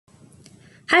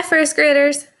Hi, first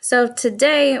graders. So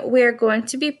today we're going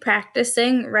to be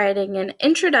practicing writing an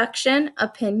introduction,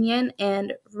 opinion,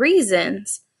 and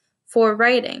reasons for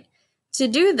writing. To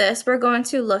do this, we're going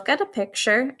to look at a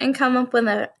picture and come up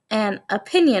with an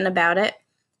opinion about it,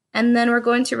 and then we're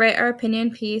going to write our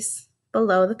opinion piece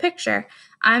below the picture.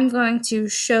 I'm going to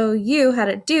show you how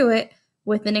to do it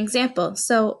with an example.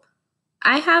 So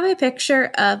I have a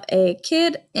picture of a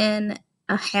kid in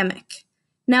a hammock.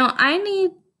 Now I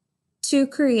need to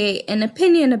create an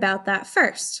opinion about that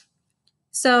first.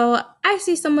 So I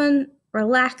see someone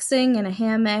relaxing in a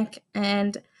hammock,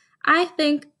 and I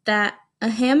think that a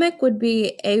hammock would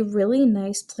be a really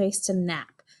nice place to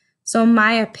nap. So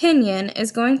my opinion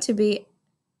is going to be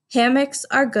hammocks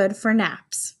are good for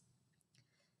naps.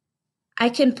 I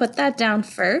can put that down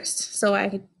first so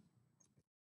I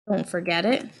don't forget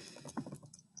it.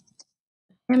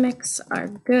 Hammocks are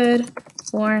good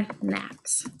for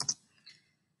naps.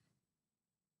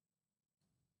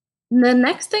 The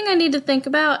next thing I need to think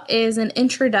about is an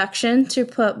introduction to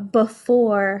put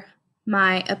before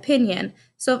my opinion.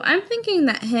 So if I'm thinking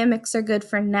that hammocks are good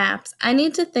for naps, I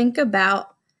need to think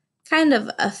about kind of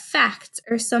a fact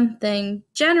or something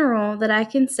general that I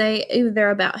can say either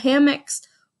about hammocks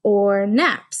or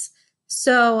naps.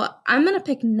 So I'm going to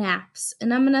pick naps,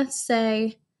 and I'm going to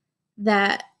say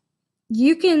that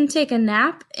you can take a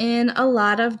nap in a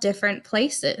lot of different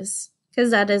places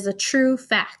because that is a true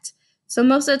fact. So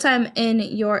most of the time in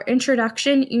your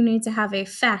introduction, you need to have a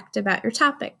fact about your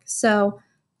topic. So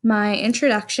my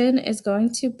introduction is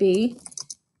going to be,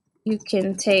 you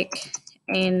can take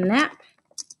a nap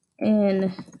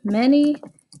in many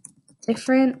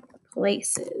different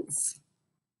places.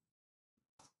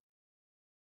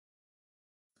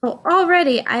 So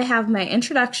already I have my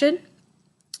introduction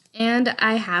and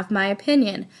I have my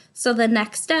opinion. So the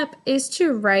next step is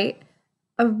to write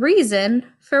a reason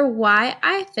for why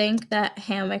I think that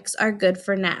hammocks are good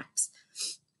for naps.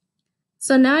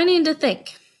 So now I need to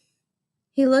think.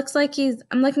 I'm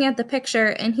looking at the picture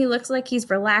and he looks like he's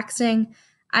relaxing.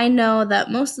 I know that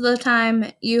most of the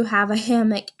time you have a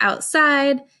hammock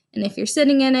outside, and if you're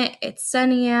sitting in it, it's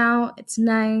sunny out, it's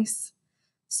nice.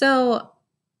 So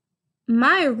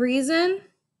my reason,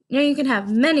 you can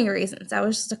have many reasons. That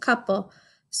was just a couple.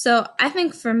 So I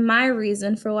think for my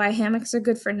reason for why hammocks are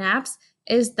good for naps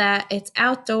is that it's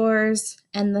outdoors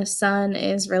and the sun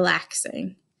is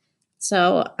relaxing.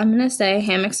 So I'm going to say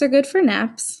hammocks are good for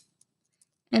naps.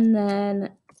 And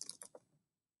then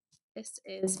this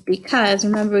is because,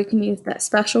 remember we can use that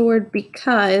special word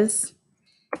because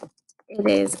it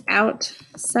is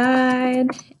outside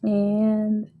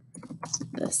and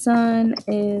the sun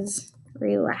is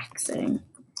relaxing.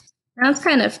 Now it's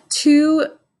kind of two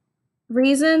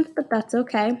reasons, but that's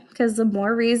okay because the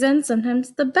more reasons,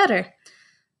 sometimes the better.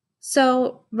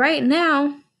 So right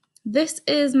now, this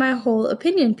is my whole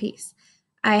opinion piece.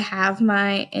 I have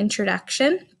my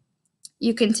introduction.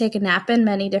 You can take a nap in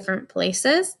many different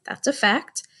places. That's a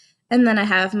fact. And then I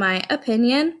have my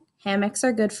opinion. Hammocks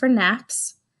are good for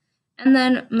naps. And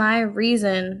then my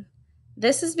reason.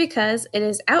 This is because it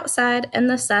is outside and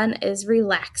the sun is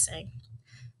relaxing.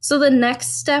 So the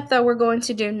next step that we're going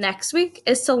to do next week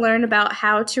is to learn about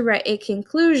how to write a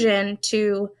conclusion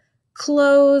to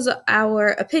close our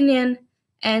opinion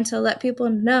and to let people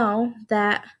know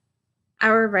that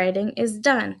our writing is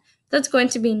done. That's going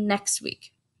to be next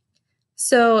week.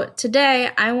 So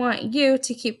today I want you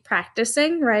to keep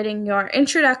practicing writing your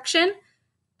introduction,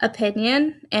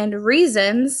 opinion, and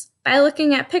reasons by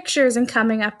looking at pictures and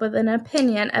coming up with an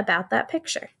opinion about that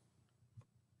picture.